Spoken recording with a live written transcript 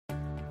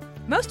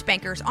Most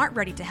bankers aren't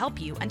ready to help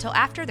you until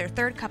after their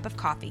third cup of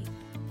coffee.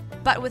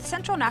 But with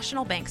Central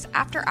National Bank's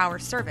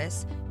after-hours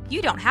service,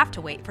 you don't have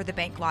to wait for the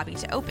bank lobby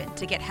to open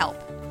to get help.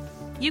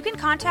 You can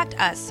contact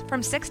us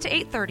from 6 to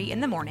 8:30 in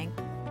the morning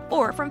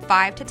or from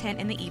 5 to 10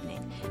 in the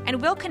evening,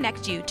 and we'll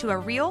connect you to a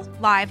real,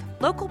 live,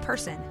 local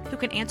person who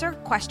can answer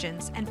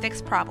questions and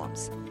fix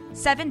problems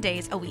 7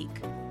 days a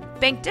week.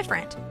 Bank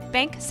different.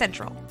 Bank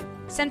Central.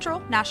 Central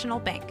National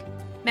Bank.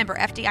 Member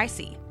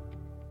FDIC.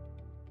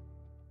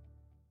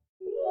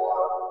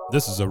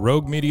 This is a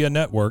Rogue Media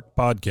Network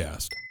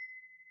podcast.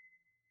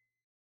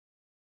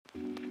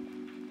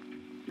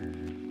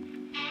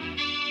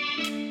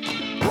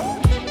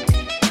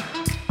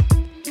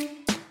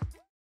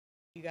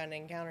 You got an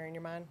encounter in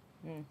your mind?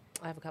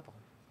 I have a couple.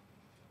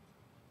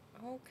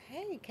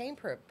 Okay, came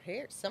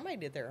prepared. Somebody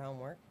did their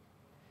homework.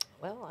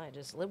 Well, I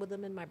just live with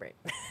them in my brain.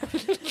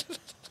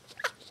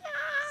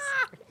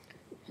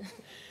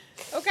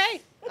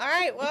 Okay, all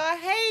right. Well,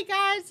 hey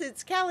guys,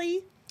 it's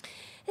Kelly.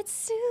 It's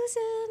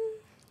Susan.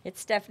 It's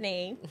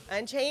Stephanie.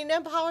 Unchained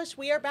and Polished.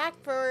 We are back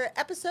for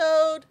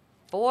episode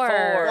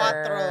Cuatro.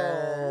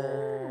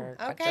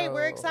 Okay,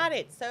 we're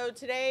excited. So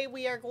today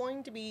we are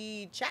going to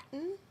be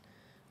chatting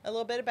a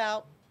little bit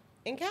about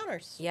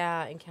encounters.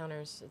 Yeah,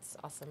 encounters. It's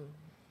awesome.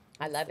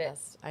 I It's love the it.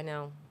 best. I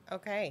know.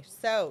 Okay,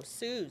 so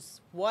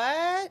Suze,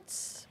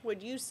 what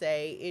would you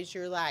say is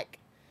your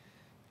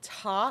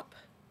top?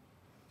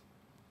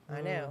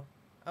 I know.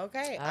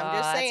 Okay, I'm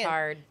just saying. That's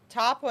hard.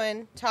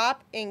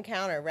 Top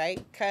encounter, right?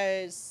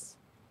 Because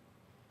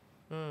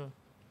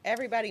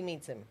everybody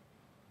meets him.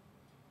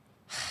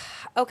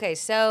 Okay,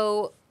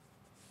 so,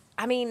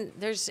 I mean,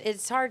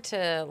 it's hard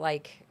to,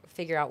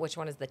 figure out which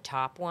one is the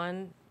top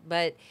one,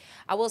 but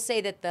I will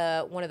say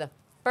that one of the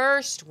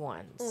first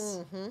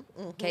ones,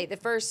 okay, the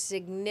first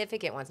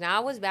significant ones. Now, I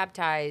was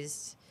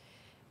baptized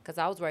because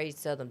I was raised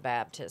Southern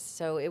Baptist,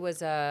 so it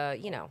was, I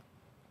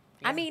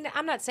mean,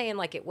 I'm not saying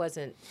it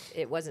wasn't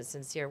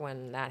sincere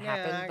when that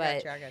happened, but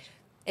I got you.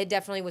 it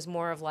definitely was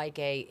more of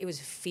it was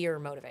fear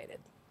motivated.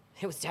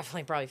 It was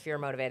definitely probably fear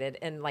motivated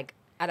and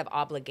out of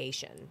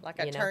obligation. Like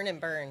a turn and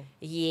burn.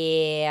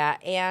 Yeah,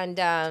 and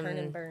Turn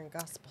and burn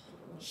gospel.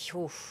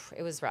 oof,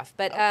 it was rough,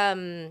 but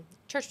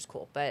church was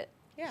cool, but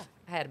Yeah.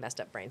 I had a messed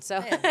up brain,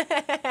 so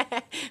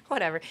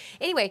whatever.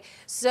 Anyway,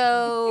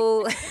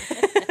 so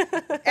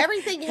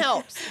Everything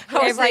helps.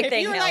 Everything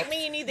If you're like helps.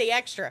 me, you need the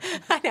extra.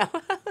 I know.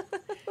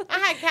 I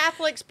had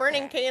Catholics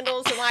burning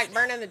candles and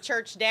burning the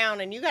church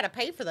down, and you got to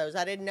pay for those.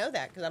 I didn't know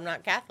that because I'm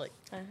not Catholic.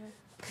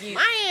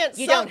 My aunt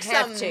you sunk don't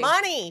have some to.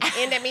 money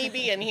into me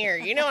being here.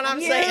 You know what I'm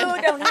You saying?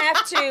 don't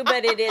have to,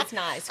 but it is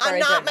nice. For I'm a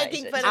not donation.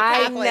 making fun of I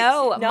Catholics.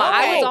 know. No,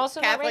 I was no.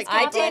 also not Catholic raised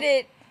I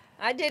Catholic.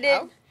 did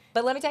it. Oh.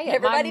 But let me tell you,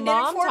 Everybody my did it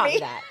mom for taught me. me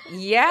that.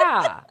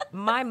 Yeah,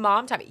 my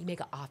mom taught me. You make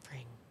an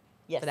offering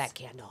Yes. for that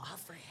candle.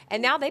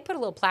 And now they put a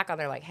little plaque on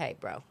there hey,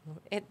 bro,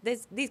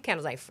 these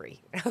candles ain't free,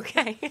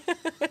 okay?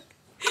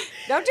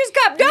 Don't just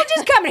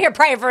come in here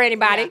praying for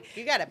anybody. Yeah,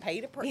 you got to pay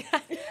to pray.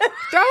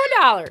 Throw a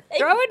dollar.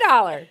 You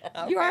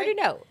already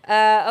know.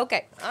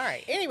 Okay. All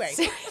right. Anyway,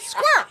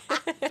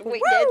 squirrel.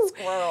 We did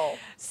squirrel.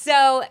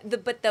 So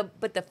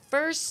the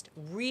first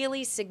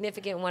really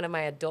significant one of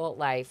my adult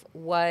life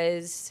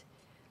was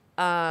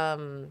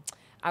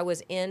I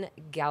was in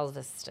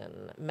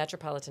Galveston,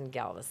 metropolitan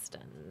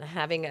Galveston,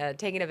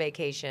 taking a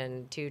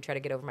vacation to try to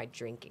get over my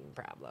drinking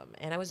problem,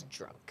 and I was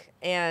drunk,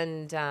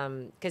 and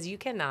because you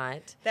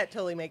cannot. That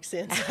totally makes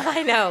sense.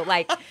 I know,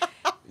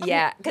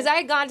 yeah, because I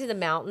had gone to the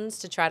mountains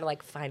to try to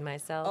find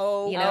myself,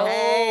 Oh, you know,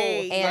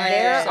 okay. and Find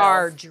there yourself.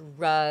 are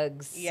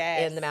drugs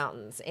Yes. in the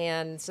mountains,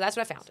 and so that's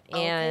what I found.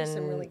 Okay, And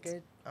some really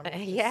good.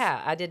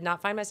 yeah, I did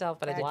not find myself,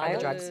 but I did find the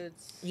drugs.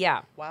 backwoods,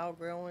 Yeah, Wild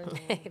growing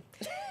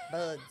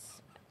buds.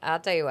 I'll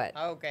tell you what.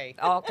 Okay.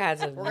 All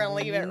kinds of We're gonna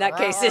leave it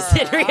nutcases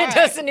in raw. All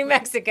Rientosa, right. New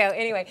Mexico.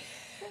 Anyway,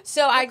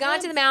 so I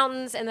got to the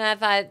mountains, and then I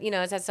thought, it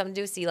had something to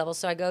do with sea level.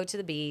 So I go to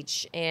the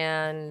beach,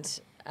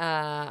 and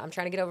I'm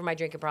trying to get over my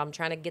drinking problem,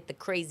 trying to get the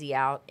crazy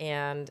out,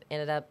 and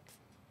ended up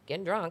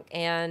getting drunk.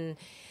 And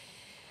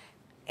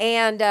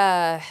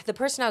the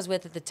person I was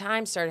with at the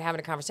time started having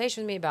a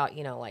conversation with me about,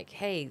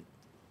 hey,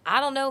 I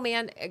don't know,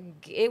 man.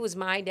 It was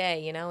my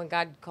day, and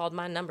God called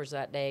my numbers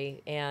that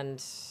day,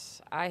 and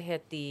I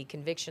hit the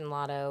conviction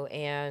lotto.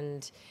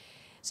 And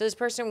so this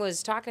person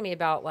was talking to me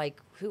about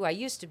who I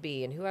used to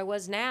be and who I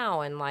was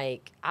now, and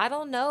I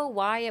don't know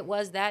why it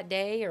was that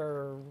day,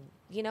 or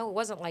it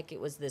wasn't it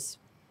was this.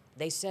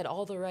 They said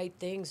all the right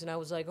things, and I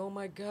was like, oh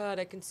my God,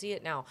 I can see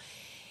it now.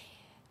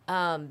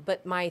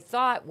 But my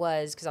thought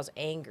was, because I was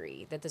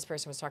angry that this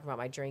person was talking about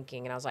my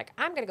drinking, and I was like,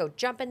 I'm gonna go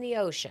jump in the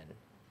ocean,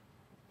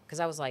 because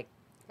I was like,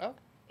 Oh.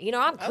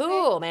 I'm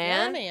cool, Yeah,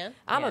 man. man.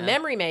 I'm a Yeah.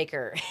 memory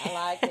maker. I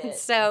like it.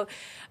 So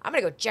I'm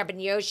gonna go jump in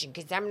the ocean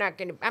because I'm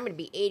gonna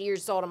be 80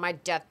 years old on my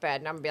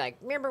deathbed, and I'm gonna be like,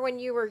 remember when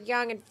you were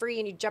young and free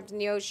and you jumped in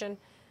the ocean?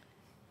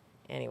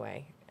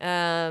 Anyway,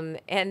 and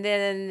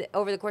then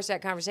over the course of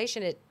that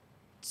conversation, it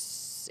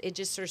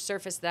just sort of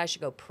surfaced that I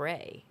should go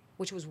pray,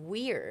 which was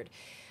weird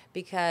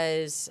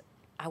because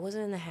I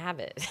wasn't in the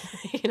habit,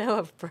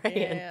 of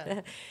praying.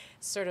 Yeah.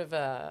 Sort of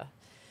a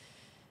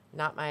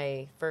not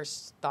my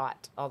first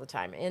thought all the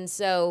time. And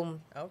so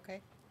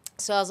Okay.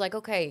 I was like,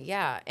 okay,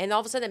 yeah. And all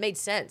of a sudden it made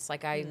sense.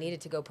 Like I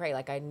needed to go pray.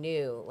 Like I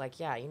knew, like,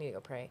 yeah, you need to go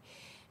pray.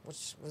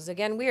 Which was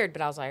again weird,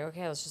 but I was like,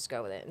 okay, let's just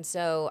go with it. And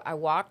so I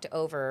walked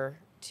over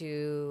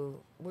to,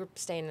 we're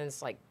staying in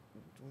this like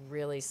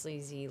really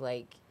sleazy,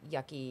 like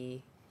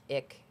yucky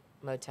ick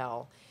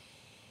motel,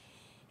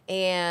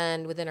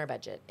 and within our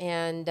budget.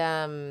 And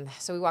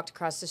so we walked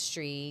across the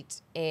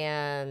street,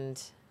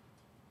 and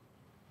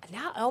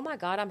now, oh my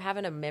God, I'm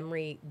having a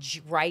memory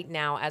right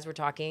now as we're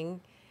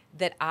talking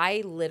that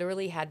I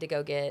literally had to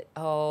go get,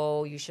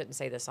 oh, you shouldn't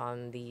say this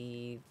on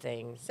the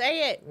thing.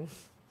 Say it.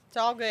 It's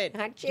all good.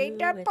 I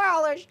changed up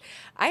polish.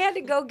 I had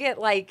to go get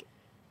like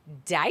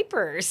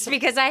diapers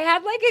because I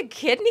had like a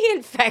kidney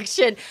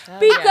infection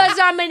because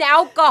I'm an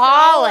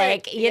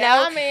alcoholic, you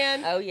yeah, know?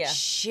 man. Oh yeah.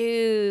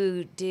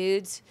 Shoot,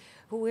 dudes.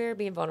 We're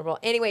being vulnerable.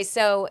 Anyway,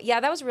 so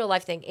yeah, that was a real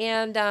life thing.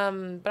 And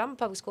but I'm a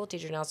public school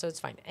teacher now, so it's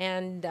fine.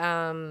 And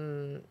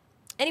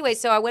anyway,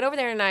 so I went over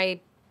there and I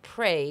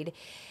prayed.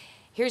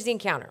 Here's the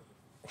encounter.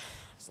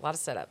 It's a lot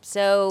of setup.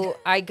 So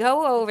I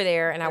go over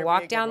there and I Better be a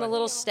walk good down the one.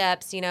 little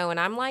steps, you know, and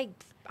I'm like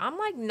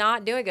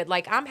not doing good.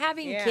 Like I'm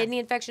having Yeah. kidney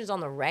infections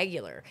on the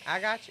regular. I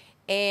got you.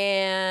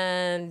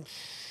 And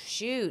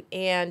shoot,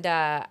 and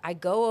I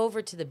go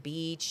over to the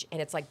beach,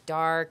 and it's like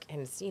dark, and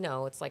it's, you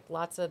know, it's like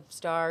lots of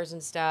stars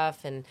and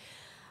stuff, and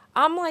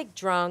I'm like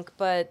drunk,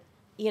 but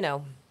you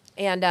know,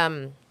 and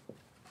I'm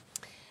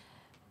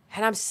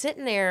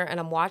sitting there and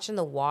I'm watching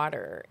the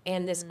water,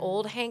 and this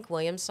old Hank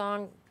Williams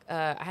song.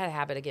 I had a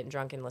habit of getting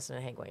drunk and listening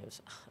to Hank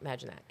Williams.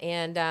 Imagine that.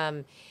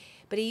 And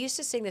but he used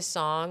to sing this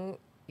song,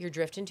 "You're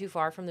Drifting Too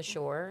Far from the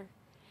Shore,"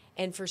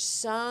 and for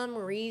some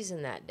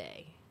reason that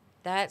day,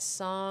 that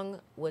song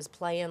was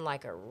playing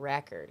like a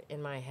record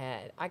in my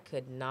head. I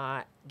could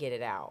not get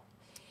it out.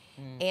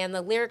 And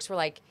the lyrics were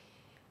like,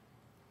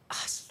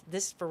 "Ah,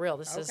 this is for real.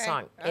 This is a Okay,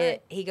 song." all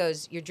right. He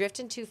goes, "You're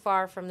drifting too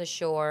far from the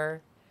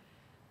shore.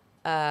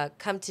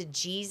 Come to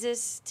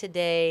Jesus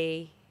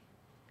today."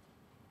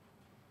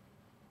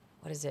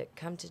 What is it?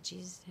 Come to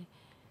Jesus today.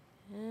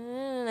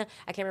 I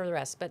can't remember the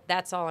rest, but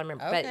that's all I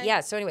remember. But Okay. yeah,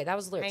 so anyway, that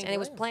was the lyrics. Hank And it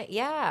was Williams. playing.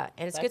 Yeah,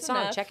 and it's a good That's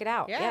song. enough. Check it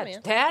out. Yeah, man.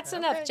 That's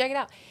enough. Okay. Check it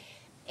out.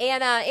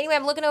 And anyway,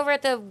 I'm looking over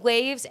at the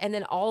waves, and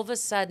then all of a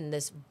sudden,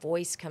 this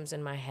voice comes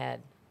in my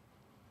head,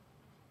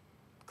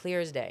 clear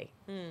as day.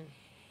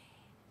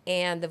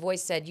 And the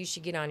voice said, "You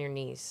should get on your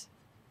knees."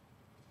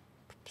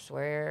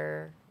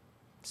 Swear.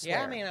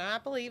 Yeah, man, I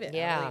believe it.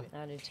 Yeah. I believe it.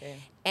 I do too.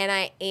 And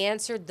I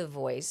answered the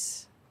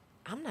voice.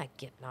 I'm not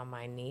getting on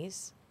my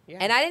knees. Yeah.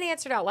 And I didn't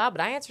answer it out loud,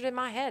 but I answered it in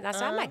my head. And I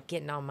said, I'm Uh-huh. not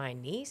getting on my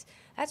knees.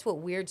 That's what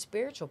weird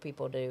spiritual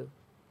people do.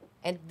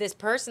 And this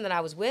person that I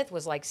was with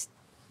was like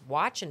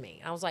watching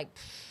me. I was like,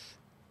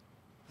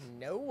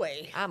 No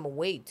way. I'm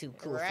way too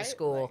cool Right? for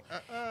school.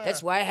 Like,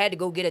 That's why I had to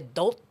go get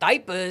adult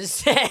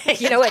diapers,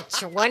 you know, at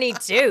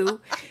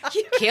 22.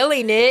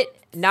 Killing it,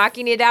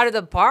 knocking it out of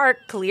the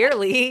park,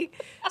 clearly.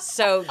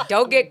 So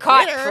don't get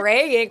caught Winner.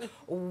 praying.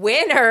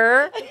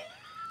 Winner.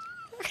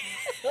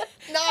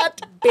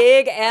 Not.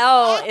 Big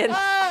L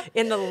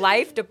in the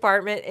life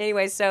department.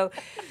 Anyway, so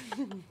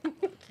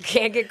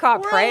can't get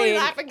caught We're praying. only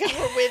laughing because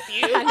we're with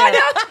you.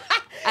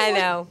 I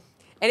know.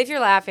 And if you're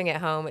laughing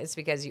at home, it's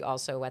because you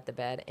also wet the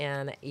bed,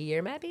 and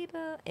you're my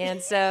people.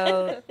 And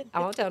so I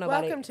won't tell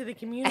nobody. Welcome to the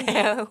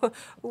community.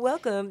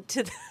 Welcome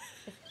to the.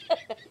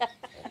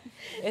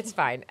 It's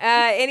fine.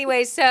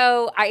 Anyway,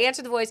 so I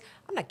answered the voice.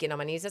 I'm not getting on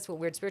my knees. That's what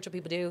weird spiritual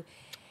people do.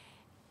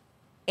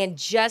 And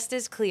just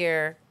as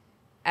clear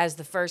as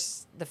the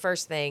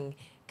first thing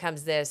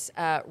comes this.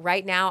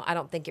 Right now, I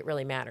don't think it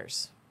really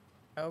matters.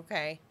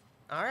 Okay.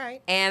 All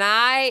right. And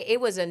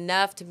it was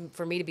enough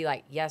for me to be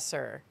like, yes,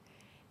 sir.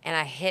 And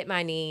I hit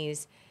my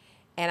knees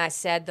and I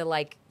said the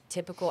like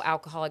typical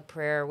alcoholic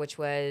prayer, which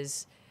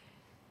was,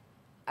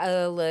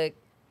 look,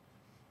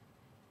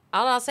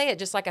 I'll say it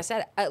just like I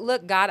said.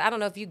 Look, God, I don't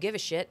know if you give a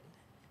shit,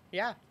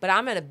 Yeah. but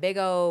I'm in a big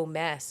old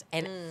mess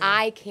and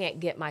I can't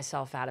get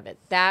myself out of it.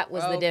 That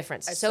was the Oh,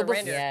 difference. a So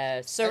surrender.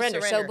 Yes.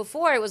 surrender. So surrender.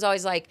 before it was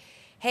always like,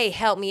 hey,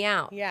 help me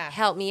out. Yeah.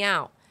 Help me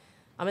out.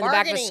 I'm in the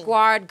back of a Bargaining.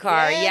 squad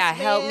car. Yes, yeah,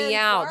 help man, me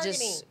out. bargaining.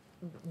 Just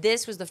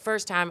this was the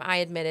first time I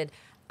admitted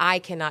I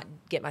cannot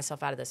get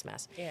myself out of this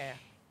mess. Yeah.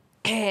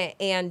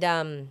 And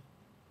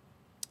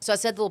so I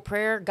said the little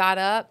prayer, got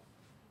up,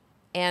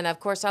 and of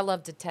course I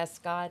love to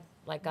test God.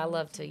 Like I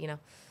love to,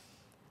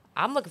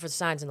 I'm looking for the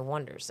signs and the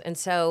wonders. And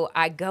so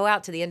I go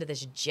out to the end of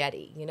this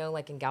jetty,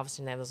 like in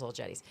Galveston they have those little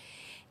jetties.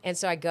 And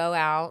so I go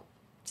out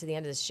to the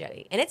end of this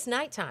jetty, and it's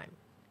nighttime.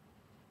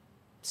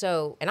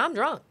 So, and I'm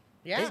drunk.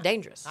 Yeah. It's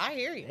dangerous. I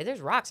hear you.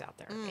 There's rocks out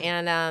there.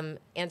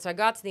 And so I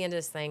got to the end of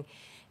this thing,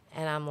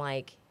 and I'm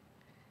like,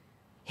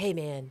 hey,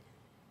 man,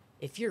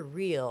 if you're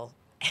real,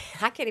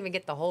 I can't even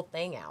get the whole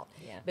thing out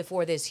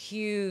before this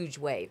huge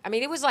wave. I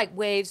mean, it was like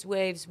waves,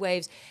 waves,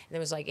 waves. And it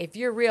was like, if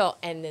you're real,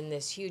 and then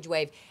this huge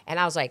wave. And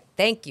I was like,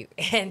 thank you.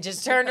 And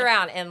just turned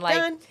around and like,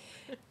 Done.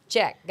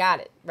 check,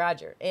 got it,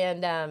 Roger.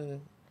 And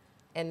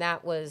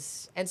that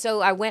was, and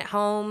so I went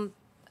home,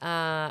 or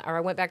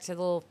I went back to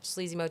the little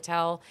sleazy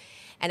motel.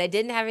 And I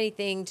didn't have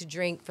anything to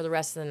drink for the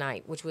rest of the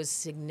night, which was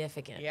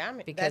significant. Yeah, I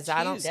mean, because that's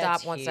I don't huge. stop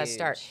That's once I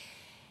start. huge.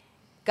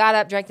 Got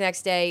up, drank the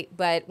next day,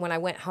 but when I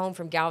went home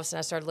from Galveston,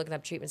 I started looking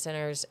up treatment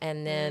centers,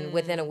 and then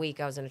within a week,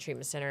 I was in a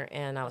treatment center,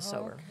 and I was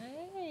sober.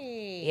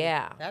 Okay.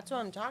 Yeah. That's what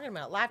I'm talking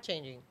about. Life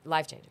changing.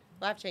 Life changing.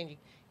 Life changing.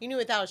 You knew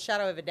without a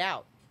shadow of a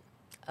doubt.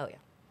 Oh yeah.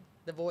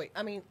 The voice.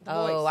 I mean, the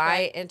Oh, voice.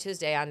 Right? and to this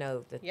day, I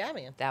know that. Yeah,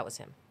 man. That was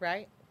him.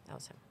 Right? That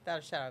was him. Without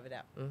a shadow of a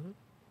doubt.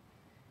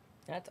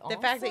 That's The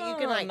fact that you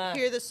can like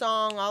hear the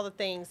song, all the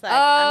things. Like,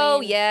 Oh I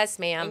mean, yes,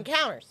 ma'am.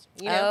 encounters.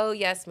 You know, Oh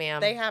yes, ma'am.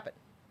 they happen.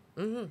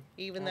 Mm-hmm.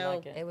 Even I though,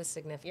 like it. It was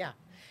significant. yeah.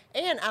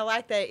 And I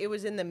like that it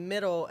was in the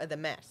middle of the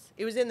mess.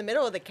 It was in the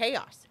middle of the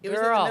chaos. It was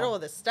in the Girl. middle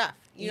of the stuff.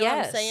 You know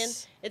what I'm saying?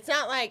 Yes. It's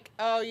not like,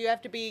 oh, you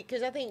have to be,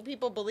 because I think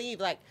people believe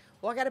like,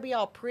 well, I got to be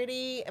all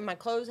pretty and my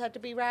clothes have to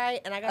be right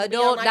and I got to be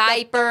on Adult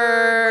like the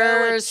third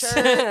row of diapers.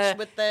 church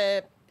with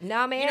the,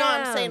 No, ma'am. you know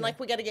what I'm saying? Like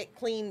we got to get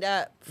cleaned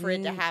up for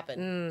it to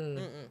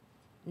happen.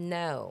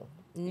 No,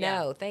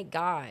 Yeah. thank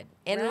God.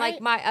 And Right?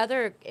 like my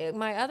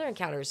other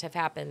encounters have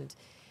happened.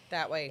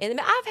 That way. And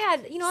I've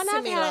had, and I've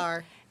had,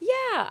 Similar.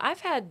 yeah,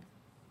 I've had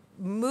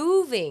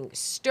moving,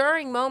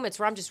 stirring moments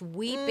where I'm just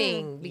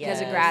weeping because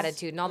of yes.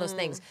 gratitude and all those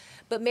things.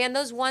 But man,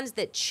 those ones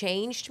that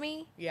changed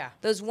me, Yeah.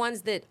 those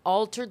ones that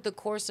altered the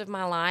course of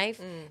my life,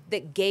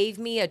 that gave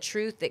me a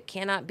truth that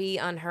cannot be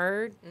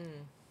unheard,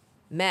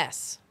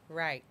 mess,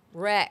 Right.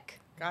 wreck,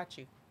 Got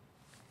you.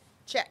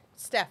 Check.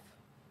 Steph.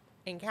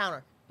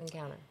 Encounter.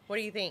 encounter. What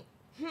do you think?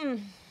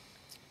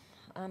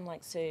 I'm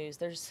like Sue's.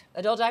 There's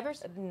Adult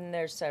diapers?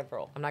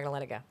 several. I'm not gonna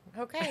let it go.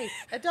 Okay.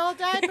 Adult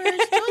diapers. Join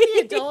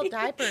the adult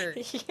diaper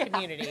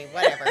community.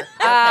 Whatever. Okay,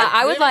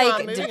 I would moving like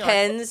on, moving on.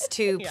 Depends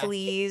to Yeah.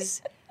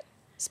 please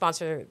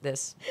sponsor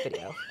this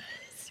video.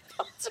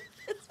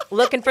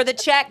 Looking for the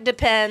check,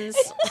 Depends.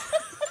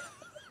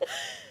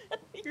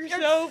 You're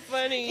so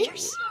funny.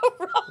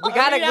 We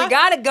gotta yeah. we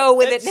gotta go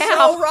with It's it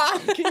now. so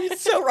wrong.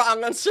 It's so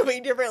wrong on so many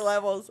different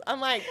levels.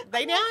 I'm like,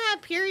 they now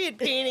have period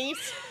panties.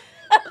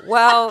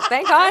 Well,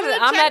 thank God gonna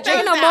I'm check not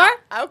drinking no those more.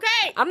 out.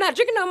 Okay. I'm not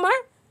drinking no more,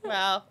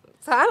 Well,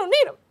 so I don't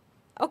need them.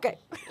 Okay.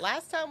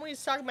 last time we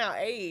was talking about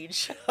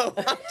age. I'm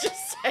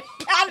just saying.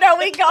 I know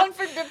we gone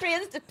from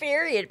depends to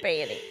period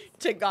panty.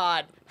 To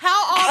God.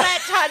 How all that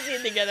ties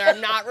in together, I'm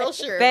not real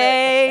sure. but-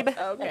 Babe.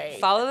 Okay.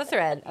 Follow the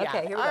thread. Yeah.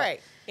 Okay, here we All go.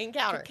 right.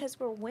 Encounter. Because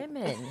we're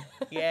women.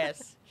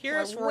 Yes. Hear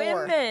us We're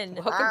roar. women.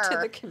 Welcome to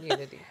Arr. the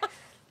community.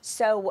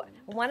 So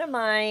one of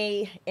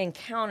my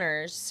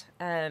encounters,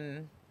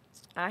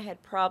 I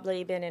had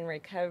probably been in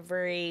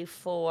recovery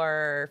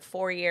for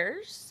 5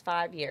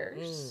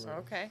 years.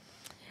 Okay.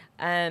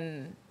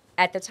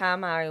 At the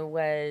time, I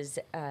was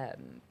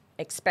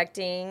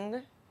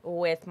expecting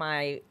with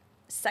my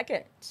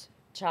second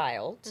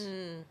child,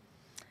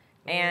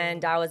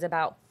 and I was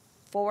about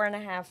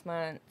 4.5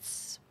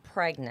 months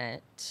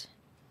pregnant.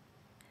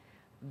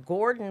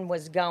 Gordon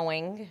was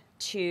going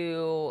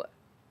to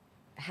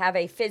have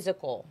a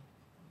physical,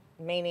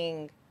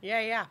 meaning,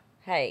 Yeah.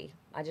 hey,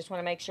 I just want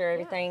to make sure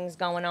everything's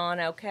going on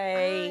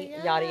okay,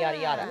 yada, yada,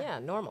 yada. Yeah,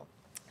 normal.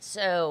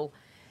 So,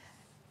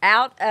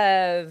 out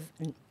of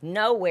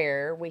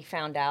nowhere, we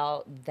found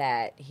out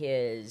that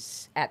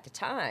his, at the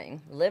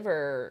time,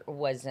 liver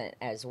wasn't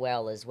as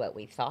well as what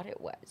we thought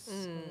it was.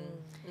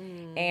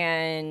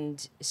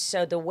 And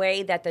so, the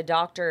way that the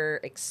doctor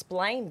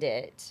explained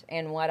it,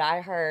 and what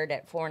I heard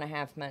at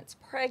 4.5 months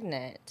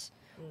pregnant,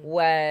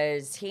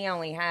 was he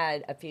only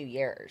had a few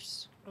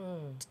years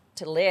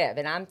to live.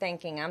 And I'm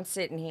thinking, I'm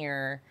sitting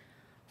here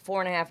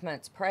 4.5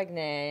 months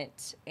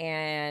pregnant,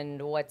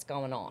 and what's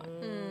going on?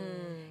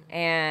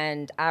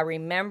 And I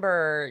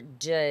remember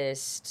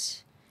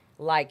just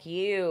like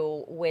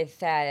you with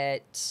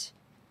that,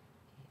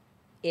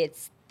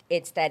 it's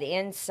that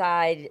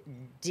inside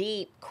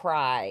deep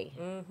cry,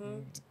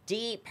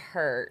 deep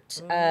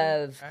hurt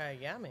of,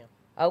 Yeah, man.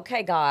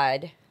 okay,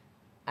 God,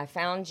 I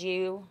found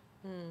you.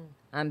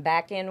 I'm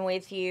back in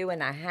with you,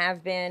 and I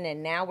have been,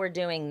 and now we're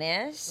doing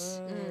this.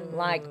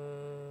 Like,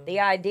 the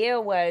idea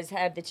was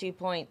have the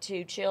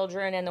 2.2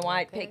 children and the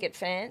white picket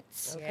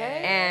fence.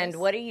 Okay. And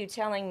what are you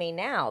telling me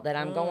now? That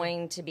I'm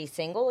going to be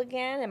single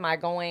again? Am I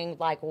going,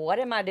 like, what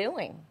am I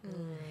doing?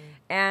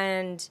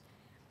 And,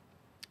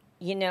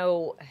 you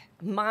know,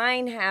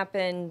 mine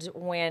happened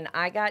when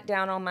I got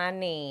down on my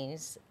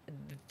knees.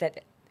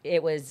 That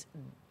it was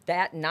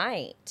that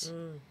night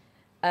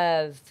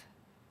of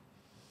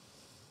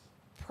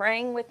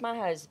praying with my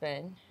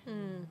husband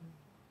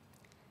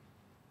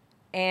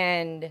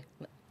and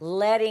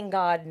letting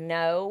God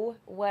know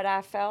what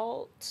I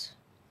felt,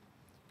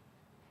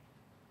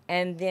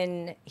 and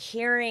then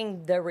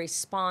hearing the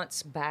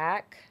response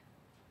back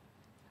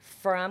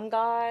from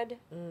God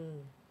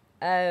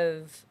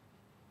of,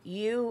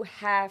 you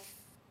have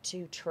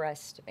to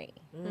trust me.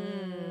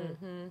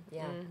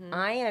 Yeah.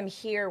 I am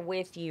here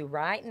with you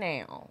right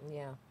now,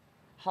 Yeah.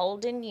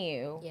 holding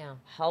you, Yeah.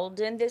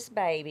 holding this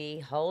baby,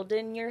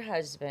 holding your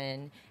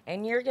husband,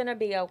 and you're going to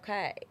be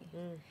okay.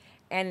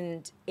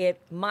 And it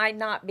might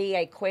not be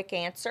a quick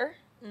answer,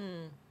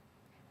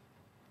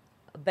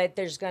 but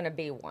there's going to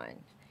be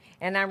one.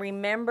 And I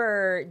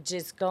remember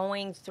just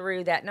going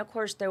through that. And of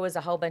course, there was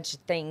a whole bunch of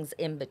things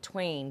in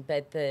between.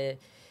 But the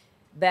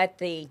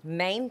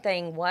main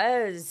thing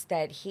was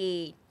that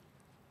he,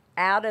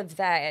 out of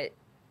that,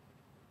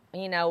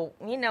 you know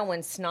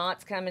when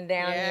snot's coming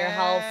down your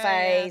whole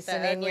face, the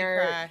and then ugly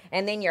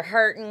cry. you're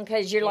hurting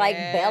because you're like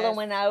Yes.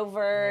 bellowing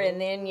over,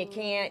 and then you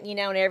can't, and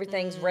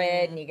everything's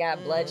red, and you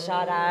got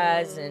bloodshot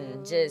eyes,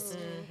 and just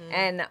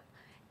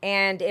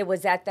and it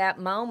was at that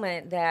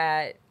moment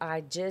that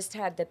I just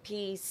had the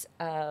peace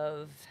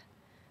of,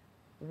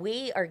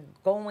 we are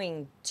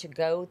going to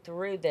go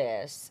through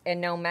this, and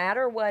no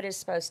matter what is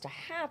supposed to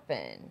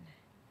happen,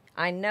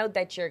 I know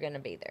that you're going to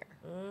be there.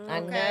 I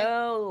Okay.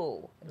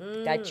 know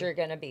that you're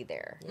going to be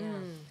there. Yeah.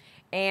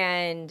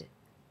 And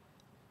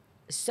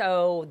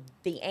so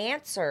the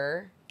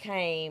answer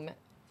came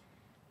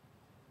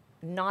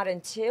not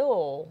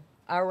until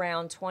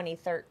around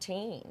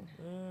 2013.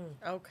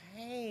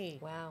 Okay.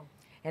 Wow.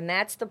 And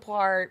that's the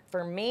part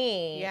for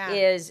me, Yeah.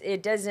 is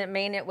it doesn't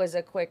mean it was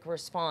a quick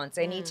response.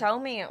 And he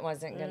told me it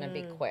wasn't going to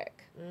be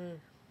quick.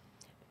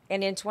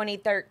 And in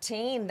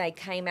 2013, they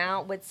came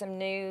out with some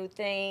new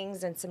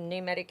things and some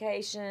new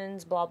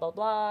medications, blah, blah,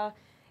 blah.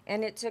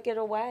 And it took it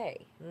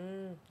away.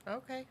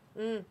 Okay.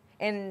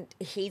 And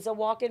he's a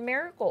walking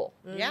miracle.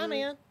 Yeah,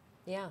 man.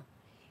 Yeah.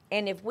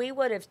 And if we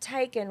would have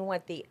taken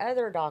what the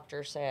other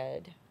doctor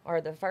said,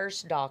 or the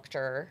first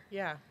doctor,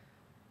 Yeah.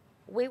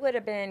 we would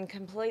have been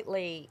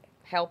completely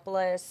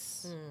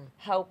helpless,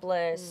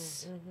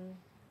 hopeless.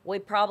 We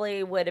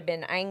probably would have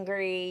been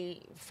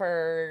angry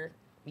for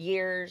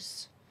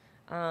years.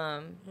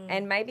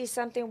 And maybe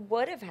something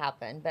would have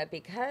happened, but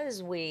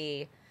because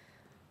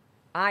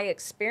I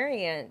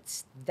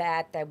experienced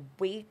that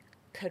we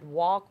could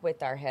walk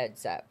with our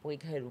heads up. We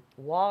could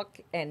walk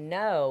and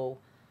know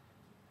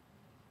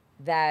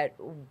that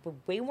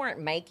we weren't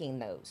making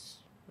those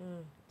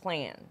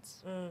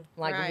plans.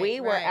 Like Right, we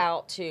were right.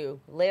 out to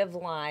live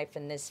life,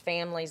 and this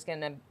family's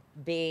going to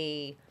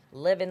be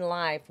living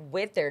life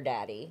with their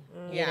daddy,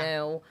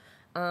 Yeah.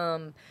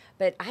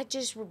 But I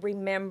just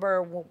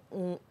remember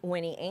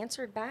when he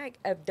answered back,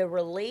 of the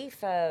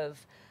relief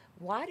of,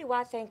 why do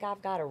I think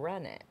I've got to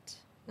run it?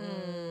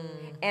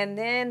 And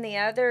then the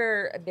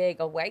other big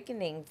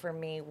awakening for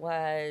me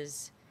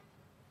was,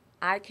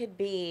 I could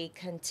be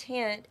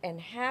content and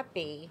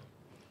happy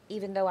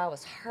even though I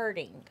was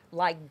hurting.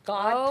 Like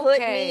God put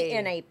Okay. me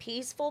in a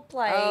peaceful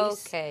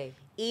place, Okay.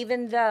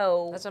 even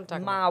though That's what I'm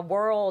talking my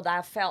world,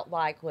 I felt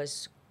like,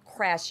 was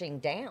crashing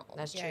down.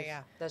 That's Yeah, true.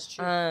 yeah. That's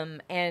true.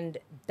 And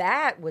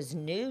that was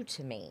new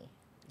to me.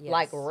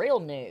 Like Yes. real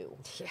new.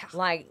 Yeah.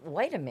 Like,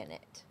 wait a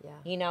minute.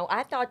 Yeah.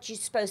 I thought you're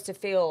supposed to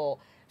feel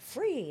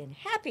free and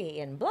happy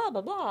and blah,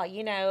 blah,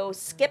 blah,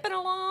 skipping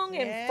along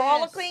and Yes.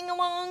 frolicking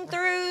along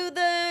through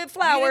the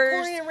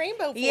flowers. Unicorn and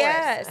rainbow forest.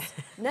 Yes.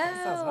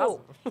 sounds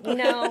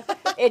No.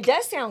 It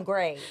does sound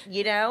great,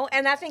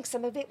 and I think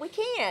some of it we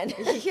can.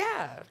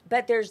 Yeah.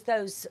 But there's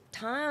those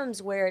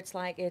times where it's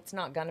like, it's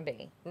not going to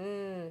be.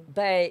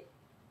 But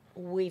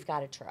we've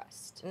got to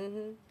trust.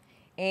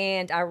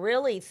 And I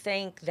really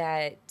think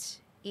that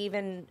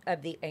even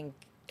of the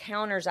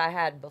encounters I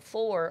had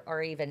before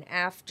or even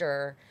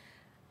after,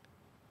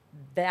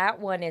 that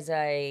one is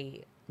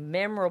a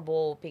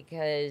memorable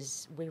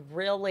because we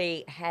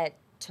really had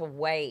to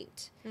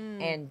wait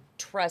and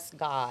trust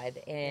God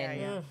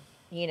and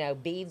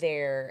be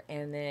there,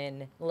 and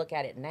then look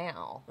at it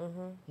now,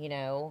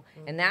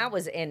 and that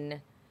was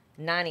in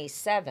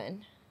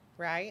 97,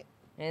 Right.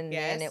 and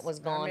Yes, then it was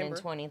I gone in remember.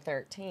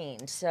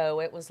 2013. So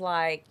it was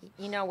like,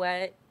 you know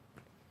what?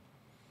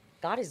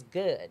 God is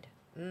good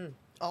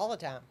All the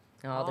time.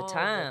 all the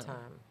time.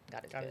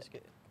 God is God good. is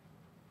good.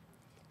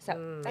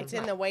 So It's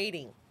in the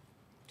waiting.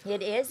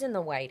 it is in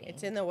the waiting.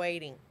 It's in the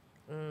waiting.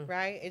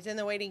 Right? It's in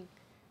the waiting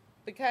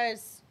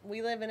because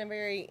we live in a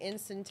very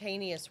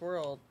instantaneous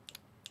world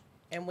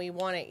and we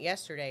want it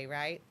yesterday,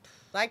 right?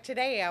 Like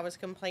today, I was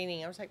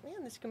complaining. I was like,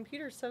 man, this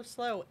computer's so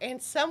slow. And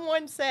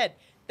someone said,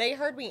 they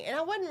heard me, and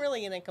I wasn't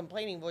really in a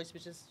complaining voice,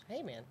 but just,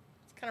 hey, man,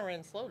 it's kind of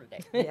running slow today,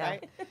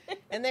 right?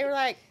 And they were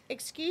like,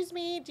 excuse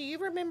me, do you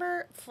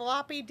remember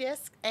floppy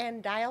disk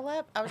and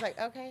dial-up? I was like,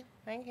 okay,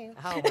 thank you.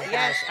 Oh my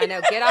Yes. gosh. I know.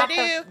 Get off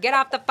do. get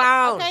off the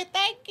phone. Okay,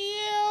 thank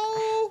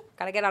you.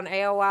 Gotta get on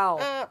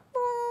AOL.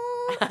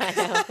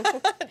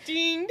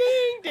 Ding, ding,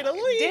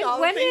 diddle-ling, all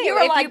the when things. You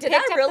were If like, you did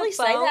picked I up really the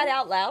say phone- that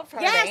out loud for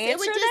her Yes, to it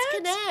would answer that?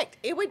 disconnect.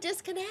 It would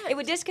disconnect. It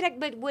would disconnect,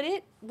 but would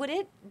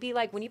it be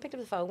like when you picked up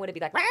the phone? Would it be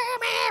like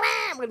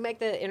would it make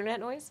the internet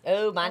noise?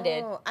 Oh, mine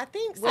did. Oh, I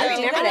think so. I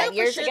remember I that know for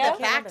years sure ago.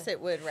 The fax it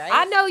would, right?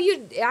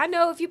 I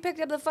know if you picked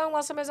up the phone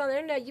while somebody's on the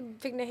internet, you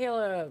picked to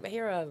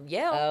hear a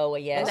yell. Oh, well,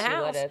 yes, in the you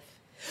house. would have.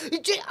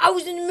 I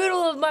was in the middle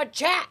of my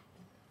chat.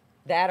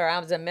 That, or I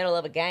was in the middle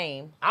of a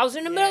game. I was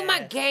in the middle of my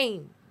Yes.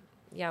 game.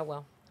 Yeah,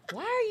 well,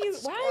 Why are you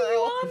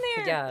on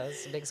there? yeah,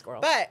 it's a big squirrel.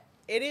 But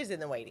it is in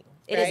the waiting.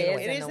 It right?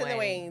 is It is in the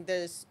waiting.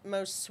 The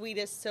most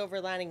sweetest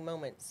silver lining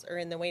moments are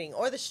in the waiting,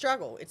 or the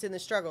struggle. It's in the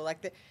struggle.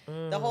 Like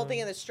the whole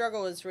thing of the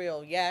struggle is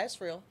real. Yeah, it's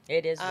real.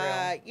 It is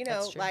real. You know,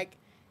 That's true. like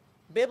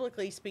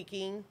biblically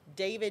speaking,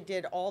 David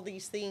did all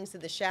these things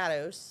in the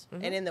shadows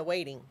and in the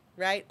waiting,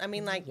 right? I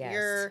mean, like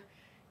Yes.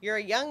 you're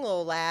a young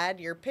little lad,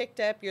 you're picked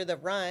up, you're the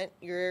runt,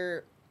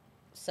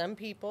 some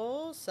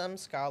people, some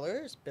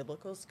scholars,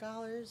 biblical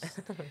scholars,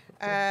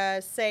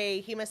 say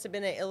he must have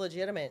been an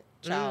illegitimate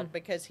child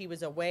because he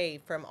was away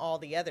from all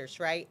the others,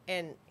 right?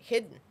 And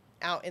hidden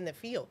out in the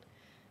field.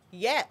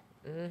 Yet,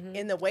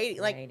 in the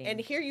waiting, and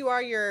here you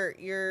are,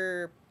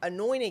 you're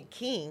anointed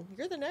king.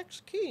 You're the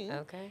next king.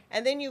 Okay.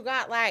 And then you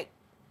got like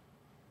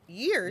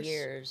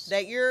years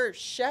that you're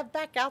shoved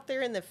back out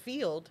there in the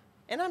field.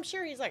 And I'm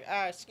sure he's like,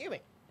 excuse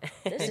me.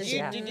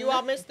 Did you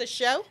all miss the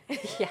show?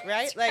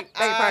 Right? Like,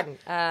 Beg your pardon.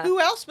 who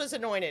else was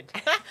anointed?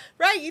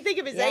 Right? You think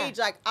of his age,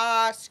 like,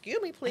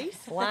 excuse me, please.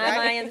 Why am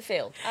I in the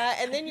field?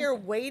 And then you're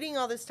waiting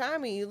all this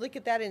time, and you look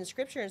at that in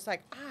Scripture, and it's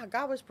like,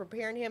 God was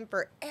preparing him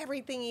for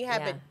everything he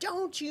had. Yeah. But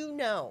don't you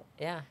know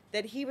Yeah.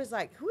 that he was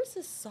like, who is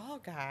this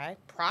Saul guy?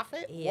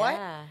 Prophet? Yeah. What?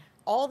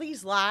 All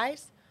these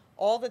lies?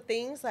 All the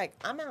things? Like,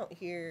 I'm out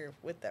here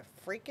with the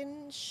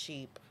freaking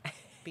sheep.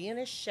 Being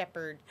a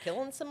shepherd,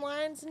 killing some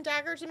lions and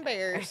tigers and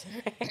bears,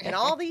 and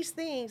all these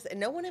things, and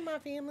no one in my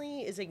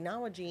family is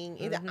acknowledging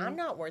either. I'm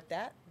not worth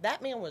that.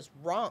 That man was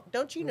wrong.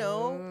 Don't you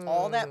know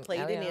all that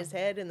played in his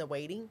head in the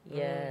waiting?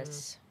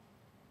 Yes.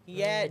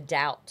 Yet,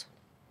 Doubt.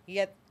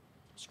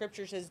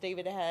 Scripture says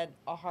David had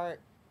a heart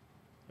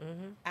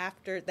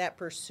after that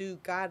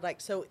pursued God. Like,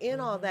 so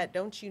in all that,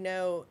 don't you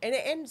know?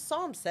 And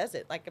Psalm says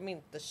it. Like, I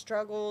mean, the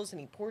struggles,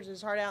 and he pours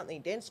his heart out, and he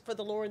danced for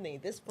the Lord, and he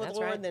this for That's the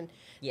Lord, right. and then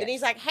Yes.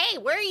 he's like, hey,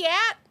 where are you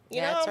at? You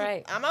know, That's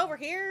right. I'm over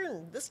here,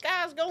 and this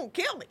guy's gonna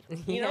kill me.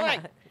 You know, Yeah.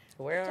 like,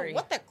 Where are you?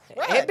 what the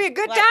crud? It'd be a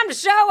good Like, time to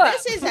show up.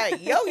 This is a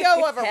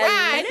yo-yo of a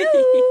ride,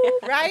 Hello.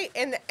 right?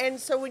 And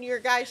so when your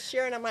guys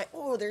sharing, I'm like,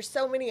 oh, there's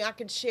so many I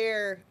could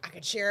share. I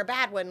could share a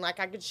bad one, like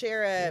I could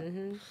share a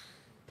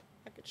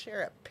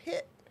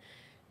pit,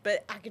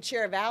 but I could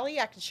share a valley.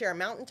 I could share a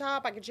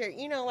mountaintop. I could share,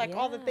 like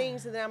all the Yeah.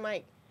 things. And then I'm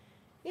like,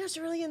 it's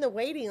really in the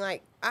waiting.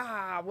 Like,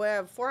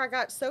 well, before I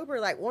got sober,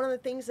 like one of the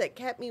things that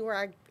kept me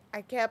where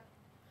I kept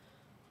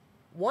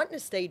wanting to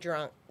stay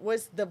drunk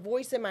was the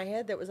voice in my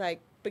head that was like,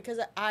 because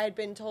I had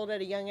been told at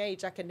a young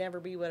age I could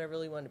never be what I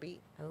really want to be.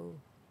 Oh.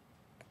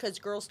 Because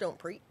girls don't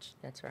preach.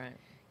 That's right.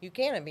 You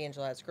can't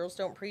evangelize. Girls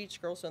don't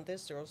preach. Girls don't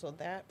this. Girls don't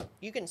that.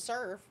 You can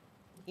serve.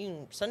 You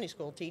can Sunday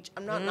school teach.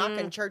 I'm not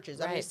knocking churches.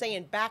 I'm right. just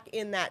saying back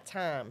in that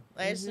time.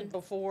 This is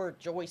before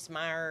Joyce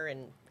Meyer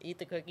and Eat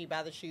the Cookie,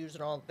 Buy the Shoes,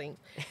 and all the things.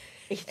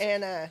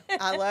 And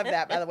I love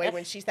that, by the way,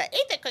 when she said,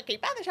 eat the cookie,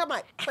 buy the shoe. I'm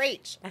like,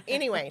 preach.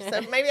 Anyway, so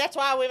maybe that's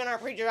why women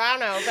aren't preachers. I don't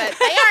know, but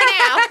they are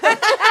now.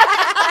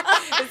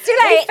 It's too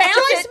late.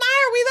 Joyce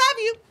Meyer, we love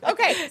you.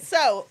 Okay,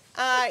 so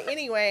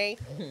anyway,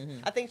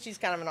 I think she's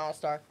kind of an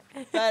all-star.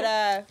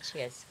 But She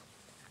is.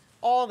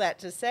 all that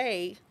to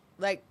say,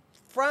 like,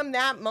 from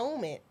that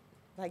moment,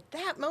 I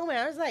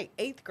was like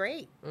 8th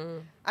grade.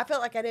 I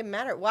felt like I didn't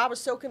matter. Well, I was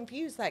so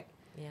confused. Like,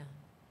 Yeah.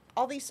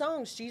 all these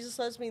songs, Jesus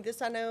loves me,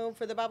 this I know,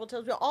 for the Bible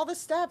tells me, all the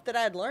stuff that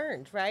I'd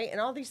learned, right? And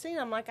all these things,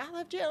 I'm like, I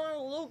love you. I'm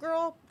a little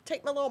girl.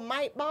 Take my little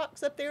mite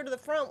box up there to the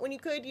front when you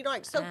could,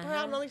 like, so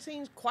proud and all these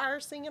things, choir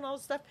singing, all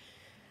this stuff.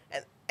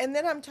 And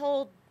then I'm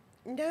told,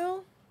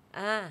 no,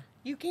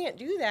 you can't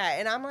do that.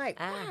 And I'm like,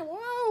 wow,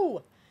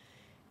 whoa.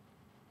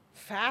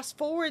 Fast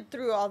forward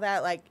through all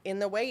that, like, in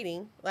the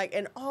waiting, like,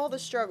 and all the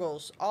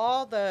struggles,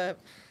 all the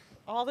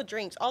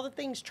drinks, all the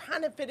things,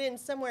 trying to fit in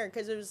somewhere,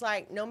 because it was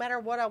like, no matter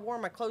what I wore,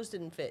 my clothes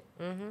didn't fit.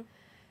 No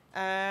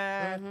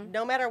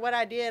matter what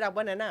I did, I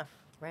wasn't enough.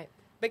 Right.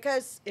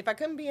 Because if I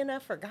couldn't be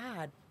enough for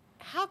God,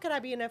 how could I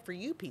be enough for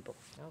you people?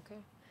 Okay.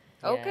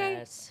 Okay.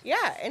 Yes.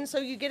 Yeah, and so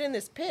you get in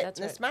this pit, That's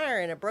and this right. mire,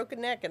 and a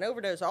broken neck, and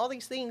overdose, all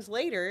these things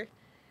later.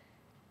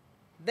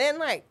 Then,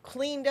 like,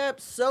 cleaned up,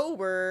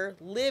 sober,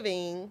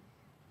 living,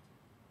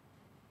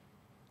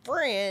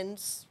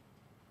 friends,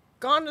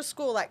 gone to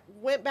school, like,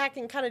 went back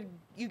and kind of,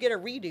 you get a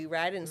redo,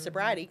 right, in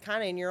sobriety,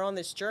 kind of, and you're on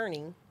this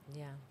journey.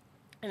 Yeah.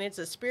 And it's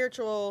a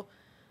spiritual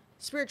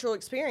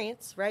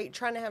experience, right?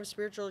 Trying to have a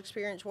spiritual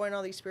experience, wanting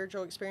all these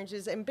spiritual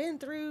experiences, and been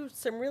through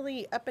some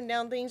really up and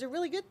down things, or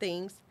really good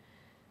things.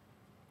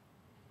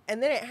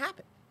 And then it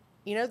happened.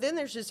 Then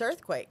there's this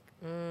earthquake.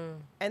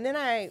 And then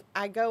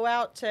I go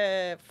out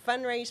to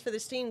fundraise for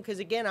this team, because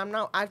again, I'm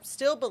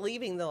still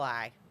believing the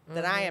lie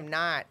that I am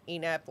not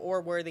enough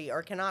or worthy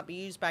or cannot be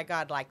used by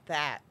God like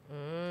that.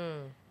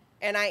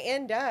 And I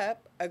end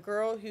up a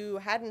girl who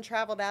hadn't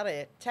traveled out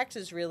of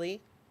Texas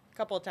really, a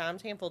couple of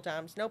times, handful of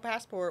times, no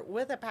passport,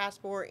 with a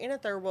passport in a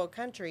third world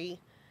country.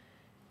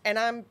 And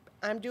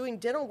I'm doing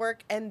dental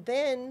work, and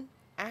then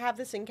I have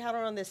this encounter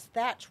on this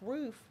thatch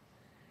roof.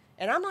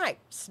 And I'm like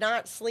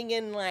snot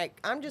slinging, like,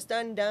 I'm just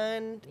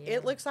undone. Yeah.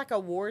 It looks like a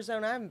war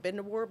zone. I haven't been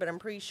to war, but I'm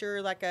pretty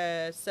sure like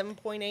a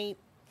 7.8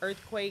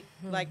 earthquake,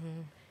 like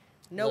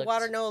no Looks-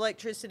 water, no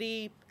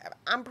electricity.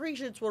 I'm pretty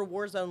sure it's what a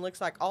war zone looks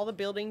like. All the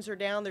buildings are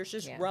down. There's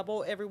just Yeah.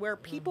 rubble everywhere.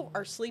 People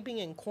are sleeping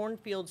in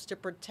cornfields to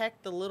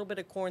protect the little bit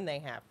of corn they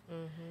have.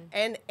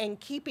 And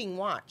keeping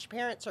watch.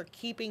 Parents are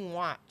keeping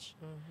watch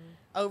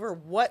over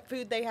what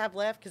food they have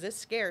left, because it's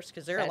scarce,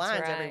 because there are That's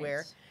lines right.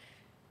 everywhere.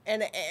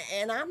 And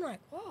I'm like,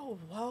 whoa.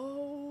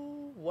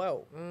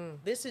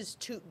 This is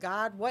too,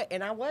 God, what?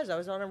 And I was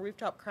on a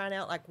rooftop crying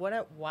out, like,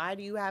 why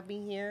do you have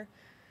me here?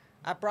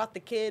 I brought the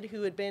kid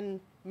who had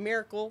been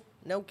miracle,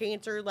 no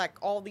cancer, like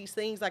all these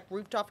things, like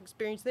rooftop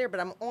experience there.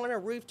 But I'm on a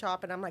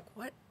rooftop and I'm like,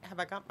 what have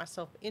I got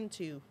myself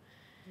into?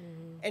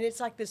 And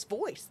it's like this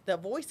voice. The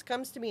voice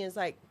comes to me and is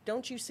like,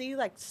 don't you see?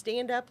 Like,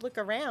 stand up, look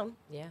around.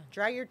 Yeah.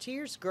 Dry your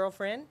tears,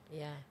 girlfriend.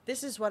 Yeah.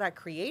 This is what I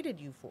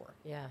created you for.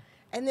 Yeah.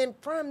 And then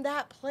from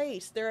that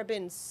place, there have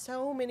been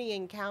so many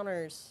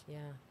encounters Yeah.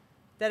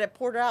 that have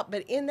poured out.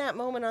 But in that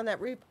moment on that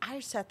roof,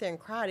 I sat there and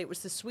cried. It was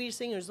the sweetest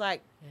thing. It was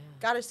like,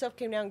 God himself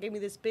came down and gave me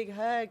this big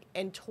hug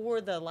and tore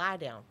the lie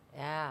down.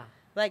 Yeah.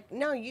 Like,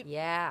 no, you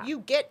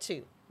get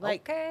to.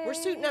 Like, we're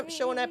suiting up,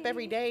 showing up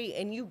every day,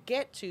 and you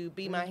get to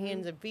be my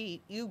hands and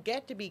feet. You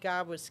get to be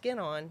God with skin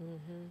on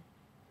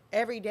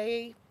every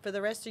day for the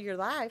rest of your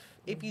life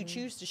if you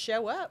choose to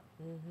show up.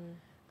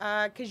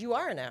 Because you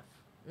are enough.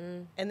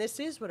 And this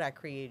is what I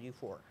created you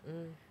for.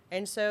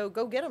 And so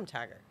go get them,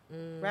 Tiger.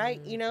 Right?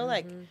 You know,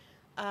 like,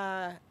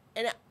 and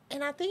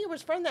I think it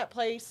was from that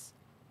place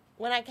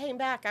when I came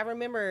back, I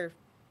remember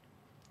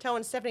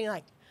telling Stephanie,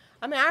 like,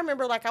 I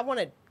remember, like, I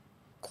wanted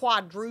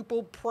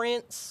quadruple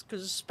prints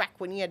because it's back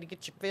when you had to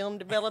get your film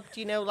developed,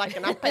 you know, like,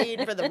 and I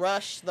paid for the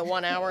rush, the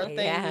 1 hour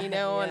thing, you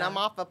know, and I'm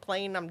off a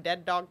plane, I'm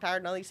dead dog tired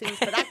and all these things,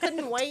 but I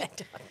couldn't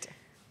wait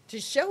to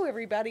show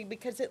everybody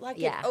because it, like,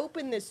 it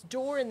opened this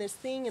door and this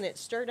thing and it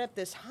stirred up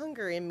this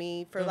hunger in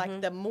me for,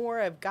 like, the more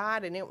of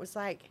God, and it was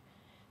like,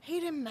 hey,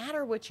 it didn't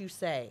matter what you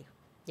say.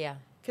 Yeah.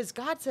 Because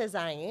God says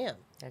I am.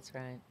 That's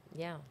right.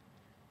 Yeah.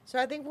 So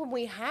I think when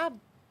we have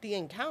the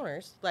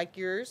encounters, like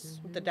yours,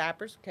 with the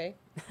diapers, okay.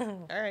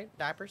 All right,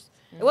 diapers.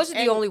 It wasn't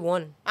And the only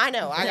one. I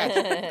know, I got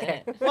you.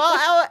 Okay.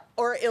 Well,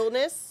 or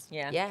illness.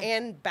 Yeah. Yeah.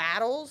 And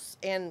battles,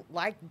 and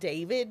like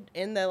David,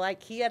 and the,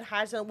 like, he had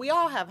highs and, we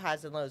all have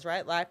highs and lows,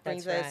 right? Life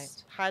brings That's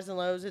us highs and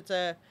lows.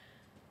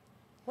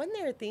 Wasn't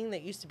there a thing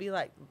that used to be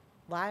like,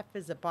 life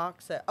is a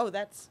box of,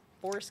 that's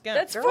Forrest Gump.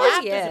 That's Life Forrest-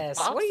 is a yes.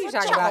 box What are you of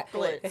talking about?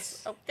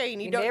 chocolates. Okay,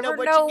 and you, You don't never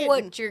know know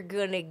what what you're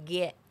gonna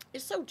get.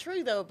 It's so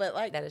true though, but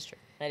like, That is true.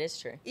 That is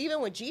true.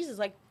 even with Jesus,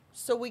 like,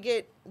 so we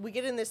get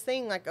in this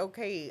thing like,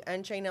 okay,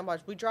 unchained,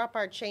 unbound. We drop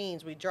our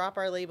chains, we drop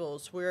our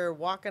labels, we're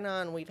walking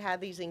on, we've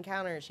had these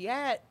encounters.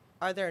 Yet,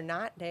 are there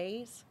not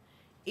days,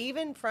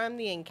 even from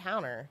the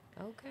encounter,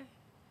 Okay.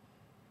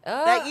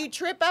 that you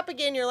trip up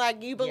again? You're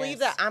like, you believe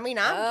Yes. that? I mean,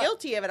 I'm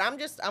guilty of it. I'm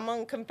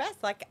gonna confess.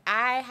 Like,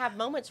 I have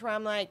moments where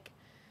I'm like,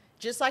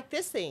 just like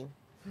this thing.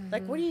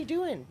 Like, what are you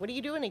doing? What are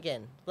you doing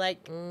again?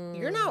 Like,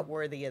 you're not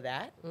worthy of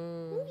that.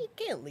 You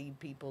can't lead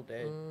people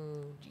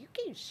to, you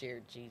can't share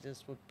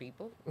Jesus with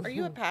people. Are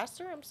you a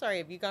pastor? I'm sorry,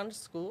 have you gone to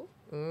school?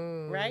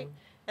 Right?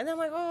 And then I'm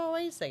like, oh,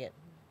 wait a second.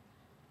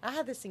 I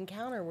had this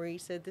encounter where he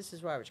said, this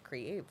is what I was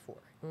created for.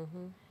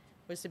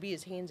 Was to be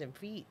his hands and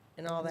feet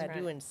and all That's that right.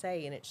 do and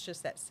say, and it's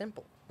just that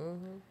simple.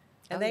 And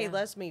Oh, they yeah.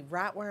 loves me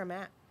right where I'm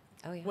at.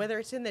 Oh yeah. Whether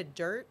it's in the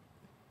dirt,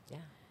 Yeah.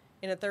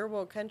 in a third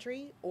world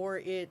country, or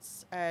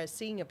it's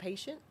seeing a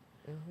patient,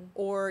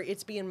 or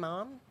it's being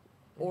mom,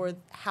 or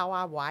how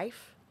I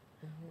wife,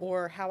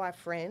 or how I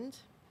friend.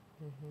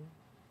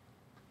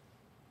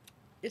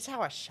 It's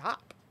how I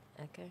shop.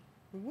 Okay.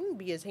 You can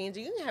be his hands.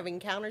 You can have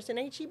encounters in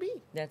HEB,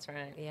 That's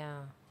right.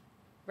 Yeah.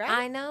 right?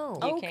 I know.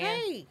 You can.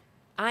 Okay.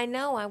 I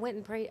know. I went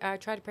and prayed. I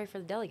tried to pray for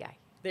the deli guy,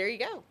 There you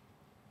go.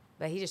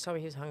 but he just told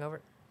me he was hungover.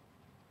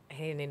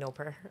 He didn't need no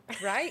prayer.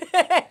 Right?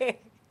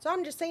 So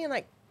I'm just saying,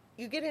 like,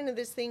 you get into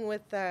this thing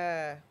with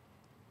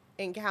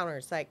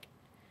encounters. Like,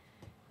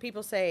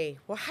 people say,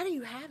 well, how do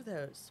you have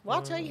those? Well,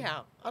 I'll tell you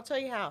how. I'll tell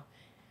you how.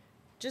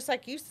 Just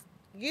like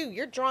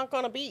you're drunk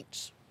on a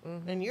beach,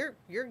 and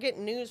you're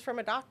getting news from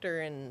a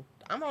doctor, and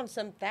I'm on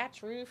some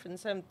thatch roof in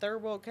some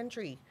third world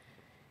country.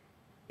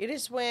 It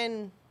is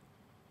when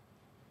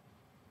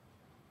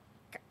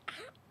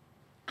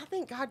I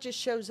think God just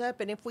shows up,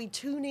 and if we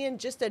tune in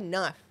just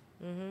enough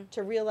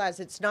to realize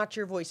it's not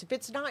your voice, if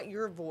it's not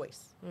your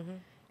voice,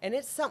 and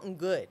it's something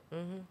good,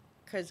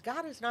 because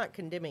God is not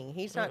condemning.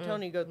 He's not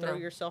telling you to go throw No.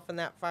 yourself in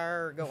that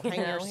fire or go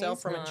hang No, yourself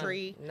he's from not. a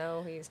tree.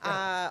 No, he's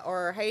not.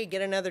 Or, hey,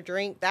 get another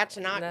drink. That's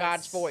not God's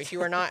That's- voice.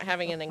 You are not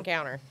having an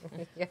encounter.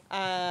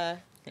 Yeah.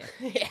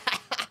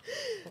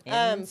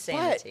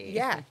 Insanity. But,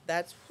 yeah,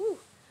 that's, whew.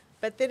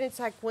 But then it's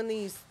like when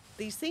these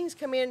things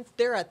come in,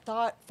 they're a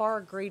thought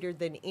far greater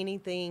than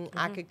anything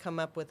I could come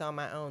up with on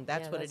my own.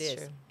 That's Yeah, what it that's is.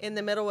 true. In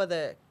the middle of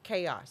the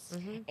chaos.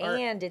 Or-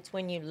 And it's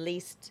when you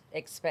least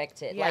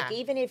expect it. Yeah. Like,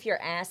 even if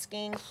you're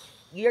asking,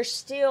 you're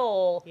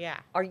still. Yeah.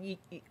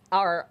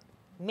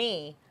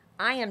 Me,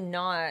 I am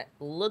not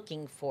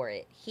looking for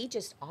it. He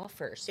just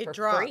offers it for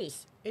drops. free.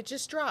 It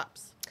just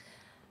drops.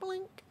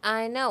 Blink.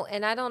 I know,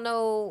 and I don't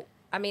know.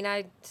 I mean,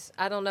 I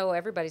don't know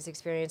everybody's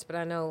experience, but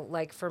I know,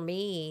 like, for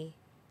me,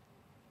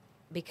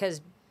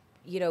 because,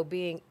 you know,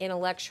 being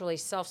intellectually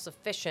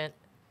self-sufficient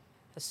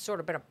has sort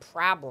of been a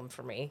problem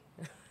for me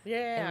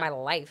Yeah. in my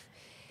life.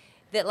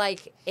 That,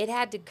 like, it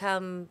had to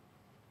come.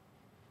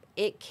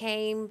 It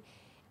came,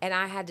 and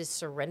I had to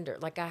surrender.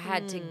 Like I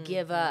had to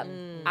give up.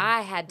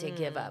 I had to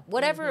give up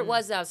whatever it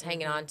was that I was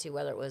hanging on to,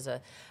 whether it was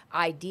a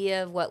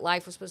idea of what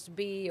life was supposed to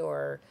be,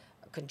 or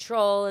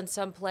control in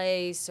some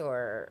place,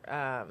 or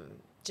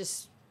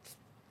just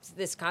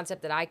this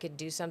concept that I could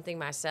do something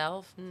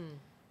myself.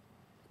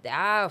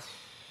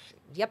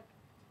 Yep.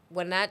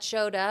 When that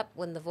showed up,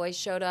 when the voice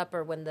showed up,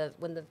 or when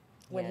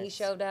he Yes.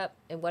 showed up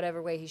in whatever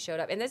way he showed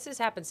up, and this has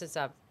happened since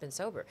I've been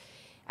sober,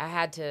 I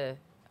had to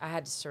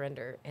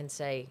surrender and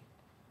say,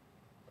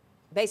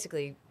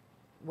 basically,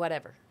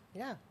 whatever.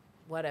 Yeah.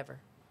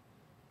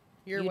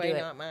 Your You way, do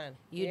it. not mine.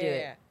 You yeah, do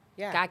it.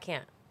 Yeah. I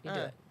can't. You do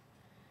it.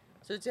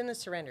 So it's in the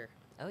surrender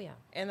Oh yeah,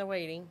 and the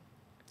waiting,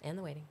 and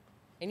the waiting.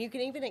 and you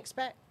can even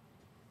expect.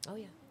 Oh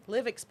yeah.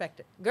 Live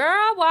expectant.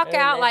 Girl, walk Oh,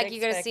 out live like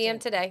you're gonna see him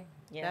expectant. today.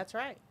 Yeah. That's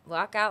right.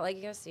 Walk out like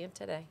you're gonna see him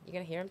today. You're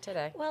gonna hear him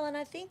today. Well, and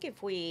I think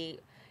if we,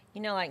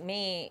 like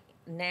me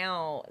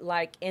now,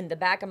 like in the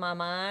back of my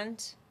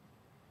mind,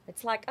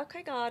 it's like,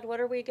 okay, God,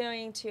 what are we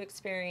going to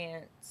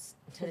experience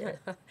today?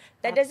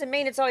 That doesn't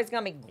mean it's always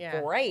going to be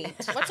Yeah. great.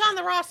 What's on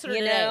the roster You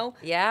today? know?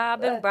 Yeah,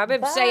 I've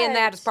been saying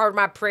that But- as part of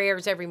my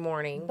prayers every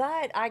morning.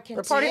 But I can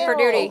Reporting for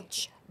tell-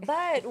 duty.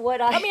 But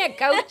what I Come in,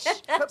 coach.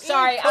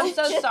 Sorry, I'm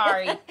so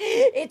sorry.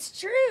 It's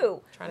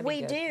true. Trying to be We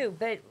good. do,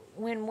 but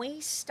when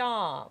we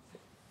stop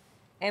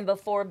and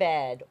before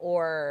bed,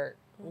 or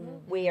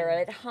we are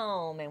at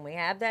home and we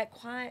have that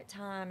quiet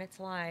time, it's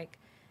like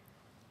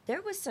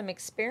there was some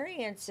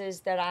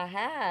experiences that I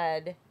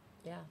had,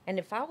 Yeah. and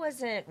if I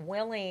wasn't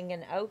willing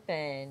and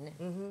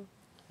open,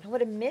 I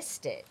would have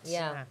missed it.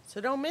 Yeah. So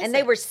don't miss And it.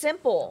 they were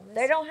simple.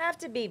 They don't have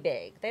to be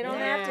big. They don't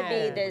have to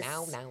be No. this.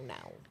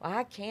 No.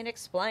 I can't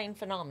explain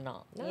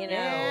phenomenon. No. You know,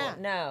 Yeah.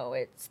 no,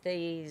 it's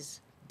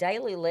these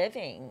daily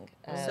living.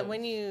 So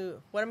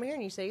what I'm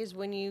hearing you say is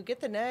when you get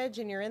the nudge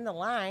and you're in the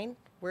line,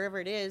 wherever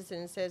it is,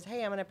 and it says,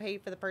 hey, I'm going to pay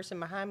for the person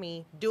behind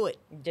me, do it.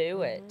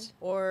 do it.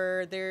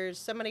 Or there's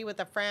somebody with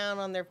a frown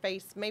on their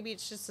face. Maybe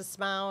it's just a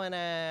smile and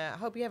I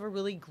hope you have a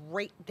really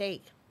great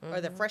day.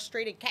 Or the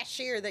frustrated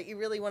cashier that you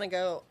really want to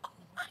go, oh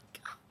my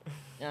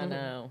God. I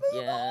know.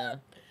 Yeah.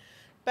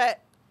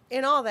 But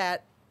in all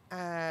that,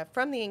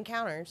 from the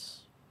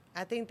encounters,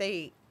 I think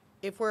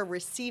if we're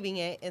receiving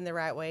it in the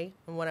right way,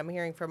 and what I'm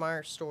hearing from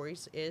our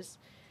stories is,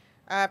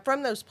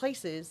 from those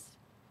places,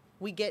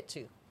 we get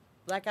to.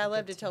 Like I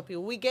love to tell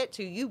people, you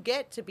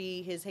get to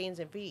be his hands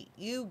and feet.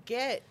 You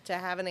get to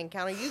have an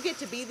encounter. You get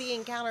to be the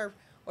encounter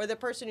or the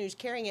person who's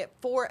carrying it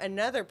for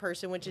another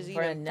person, which is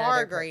For even another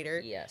far per- greater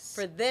yes.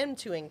 for them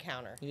to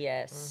encounter.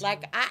 Yes.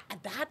 Like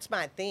that's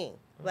my thing.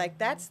 Like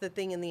that's the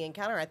thing in the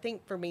encounter. I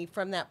think for me,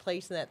 from that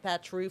place and that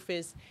thatch roof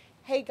is,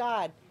 hey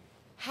God,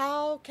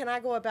 how can I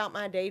go about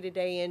my day to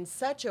day in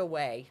such a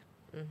way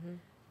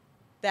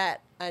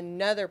that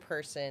another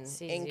person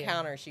Sees you.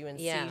 encounters you and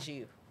Yeah. sees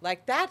you?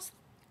 Like that's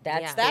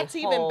That's that's the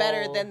even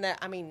better whole- than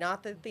the. I mean,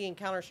 not that the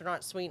encounters are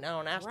not sweet and I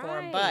don't ask for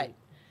them, but Right.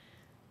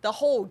 the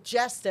whole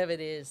gist of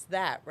it is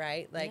that,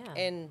 right? Like, Yeah.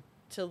 and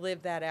to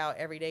live that out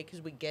every day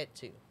because we get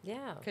to.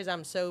 Yeah. Because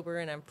I'm sober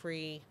and I'm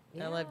free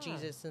and I love Yeah.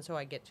 Jesus, and so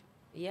I get to.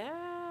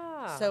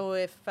 Yeah. So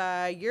if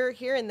you're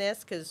hearing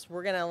this, because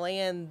we're going to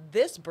land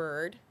this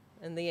bird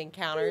and the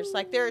encounters,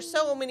 like there are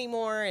so many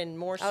more and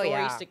more Oh, stories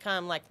yeah. to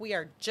come. Like we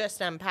are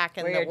just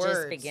unpacking We the are just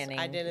words, beginning.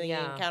 identity,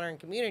 Yeah. encounter, and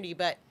community.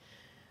 But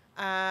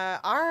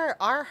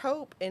our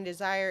hope and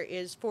desire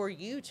is for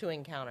you to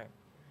encounter.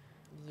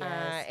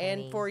 yes,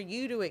 And honey. for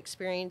you to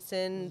experience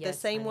in the Yes,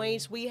 same honey.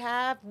 ways we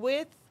have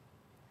with.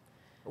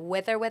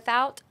 with or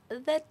without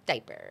the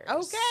diapers.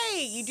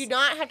 Okay, you do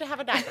not have to have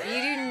a diaper.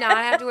 You do not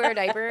have to wear a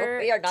diaper.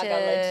 We are not gonna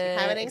let you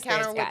Have an experience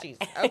encounter with God.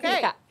 Jesus. Okay,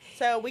 Yeah.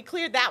 so we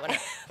cleared that one up.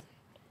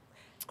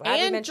 Glad we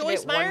And mentioned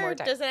Joyce it one more Meyer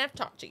time. doesn't have to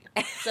talk to you.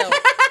 So,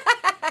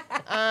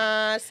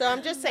 so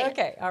I'm just saying.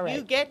 Okay, all right.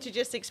 You get to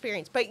just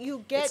experience, but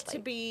you get It's to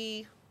fine.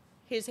 be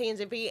his hands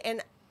and feet.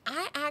 And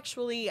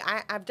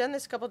I've done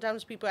this a couple of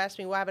times. People ask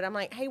me why, but I'm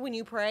like, hey, when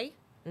you pray,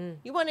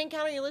 you want to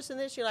encounter, you listen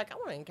to this, you're like, I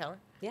want to encounter.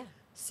 Yeah.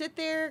 Sit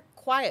there,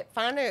 quiet.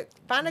 Find a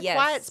Yes.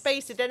 quiet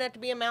space. It doesn't have to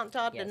be a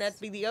mountaintop. Doesn't have Yes.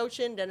 to be the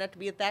ocean. Doesn't have to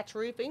be a thatch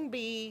roof. It can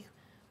be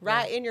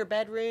right in your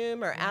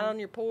bedroom or out on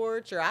your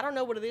porch, or I don't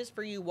know what it is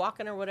for you,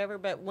 walking or whatever.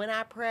 But when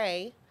I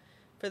pray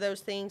for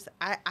those things,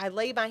 I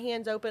lay my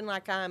hands open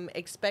like I'm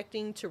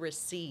expecting to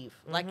receive,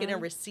 like in a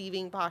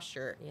receiving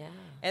posture. Yeah.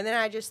 And then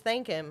I just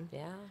thank him.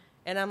 Yeah.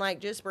 And I'm like,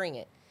 just bring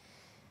it.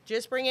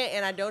 Just bring it,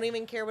 and I don't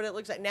even care what it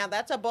looks like. Now,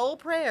 that's a bold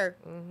prayer.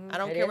 I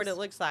don't It care what is. it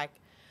looks like.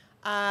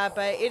 But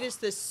it is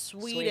the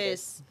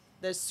sweetest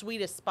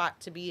spot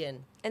to be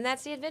in. And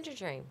that's the adventure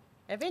train.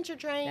 Adventure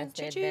train. That's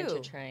the Choo-choo.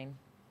 adventure train.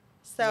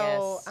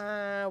 So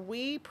Yes.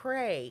 we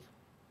pray,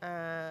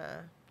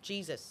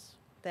 Jesus,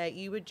 that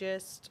you would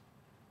just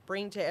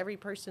bring to every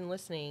person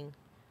listening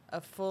a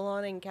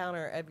full-on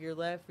encounter of your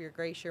love, your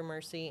grace, your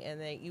mercy,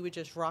 and that you would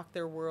just rock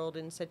their world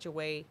in such a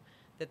way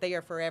that they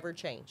are forever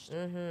changed.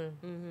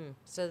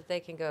 So that they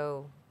can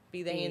go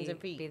Be the hands and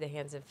feet. Be the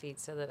hands and feet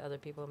so that other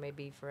people may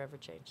be forever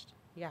changed.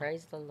 Yeah.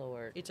 Praise the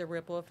Lord. It's a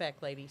ripple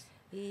effect, ladies.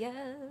 Yes.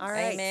 All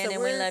right. Amen, so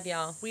and we we're- love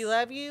y'all. We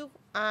love you.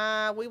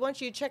 We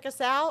want you to check us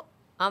out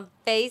On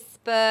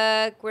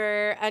Facebook,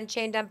 we're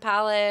Unchained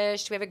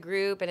Unpolished. We have a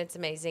group, and it's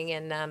amazing.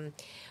 And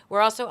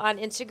we're also on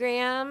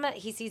Instagram,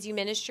 He Sees You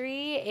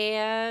Ministry,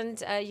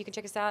 and you can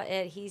check us out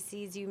at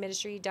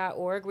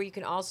heseesyouministry.org, where you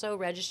can also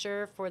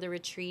register for the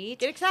retreat.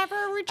 Get excited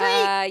for a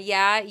retreat.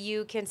 Yeah,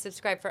 you can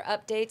subscribe for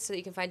updates so that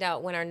you can find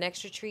out when our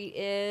next retreat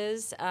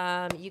is.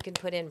 You can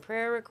put in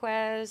prayer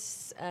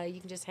requests. You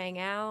can just hang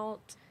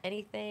out,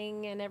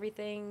 anything and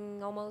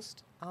everything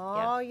almost.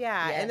 Oh,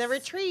 yeah. And the Yes.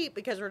 retreat,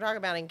 because we're talking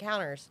about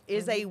encounters,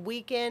 is a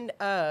weekend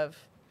of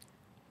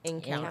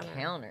encounters.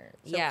 Encounters.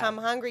 So Yeah. come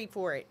hungry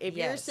for it. If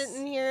you're Yes.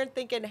 sitting here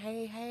thinking,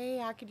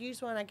 hey, I could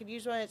use one. It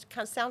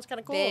sounds kind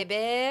of cool.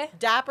 Baby.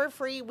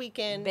 Diaper-free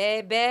weekend.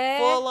 Baby.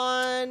 Full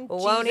on.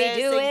 Won't he Jesus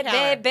do it,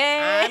 encounter. baby?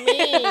 I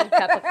mean,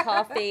 Cup of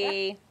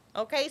coffee.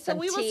 okay, so Some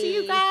we will see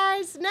you tea.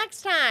 guys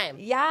next time.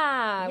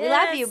 Yeah. We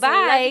Yes, love you. we Bye.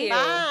 love you.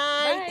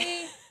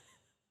 Bye. Bye.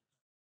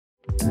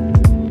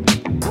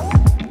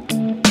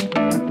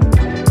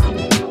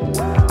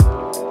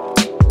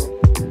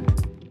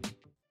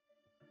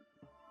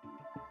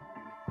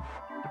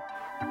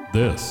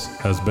 This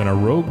has been a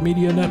Rogue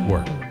Media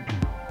Network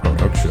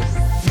production.